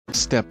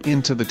step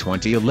into the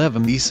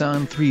 2011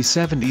 Nissan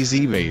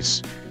 370Z base.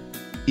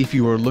 If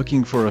you are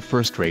looking for a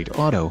first-rate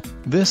auto,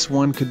 this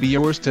one could be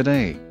yours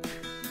today.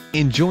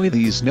 Enjoy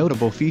these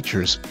notable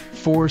features: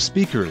 4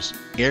 speakers,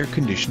 air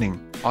conditioning,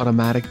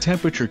 automatic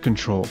temperature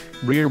control,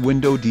 rear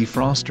window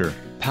defroster,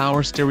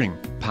 power steering,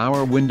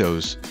 power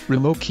windows,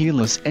 remote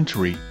keyless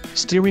entry,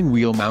 steering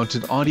wheel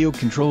mounted audio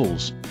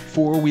controls,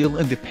 4-wheel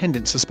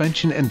independent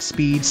suspension and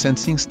speed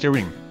sensing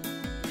steering.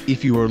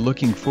 If you are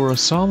looking for a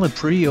solid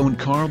pre-owned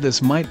car,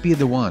 this might be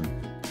the one.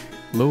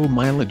 Low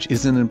mileage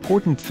is an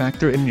important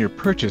factor in your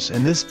purchase,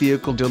 and this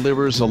vehicle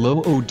delivers a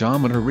low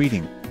odometer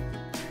reading.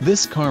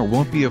 This car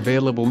won't be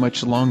available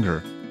much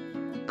longer.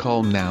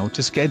 Call now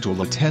to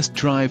schedule a test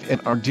drive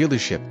at our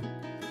dealership.